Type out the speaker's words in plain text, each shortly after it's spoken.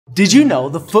Did you know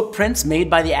the footprints made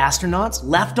by the astronauts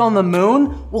left on the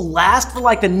moon will last for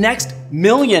like the next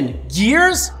 1,000,000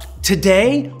 years?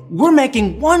 Today, we're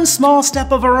making one small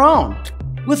step of our own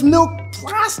with milk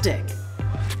plastic.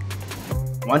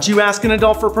 Once you ask an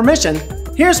adult for permission,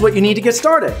 here's what you need to get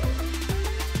started.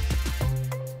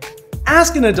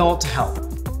 Ask an adult to help.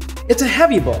 It's a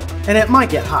heavy bowl and it might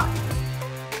get hot.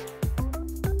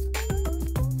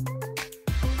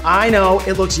 I know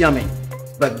it looks yummy,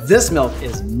 but this milk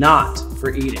is not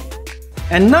for eating.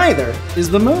 And neither is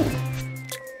the moon.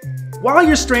 While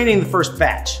you're straining the first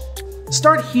batch,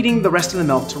 start heating the rest of the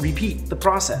milk to repeat the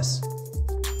process.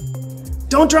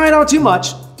 Don't dry it out too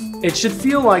much. It should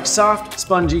feel like soft,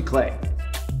 spongy clay.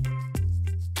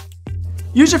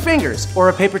 Use your fingers or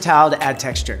a paper towel to add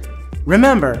texture.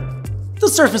 Remember, the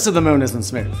surface of the moon isn't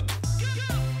smooth.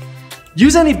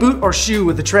 Use any boot or shoe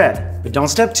with the tread, but don't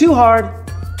step too hard.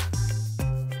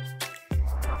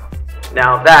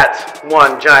 Now that's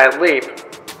one giant leap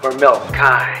for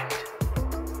milkkind.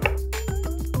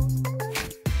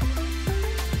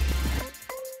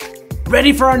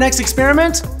 Ready for our next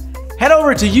experiment? Head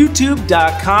over to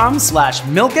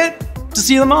youtube.com/milkit to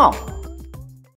see them all.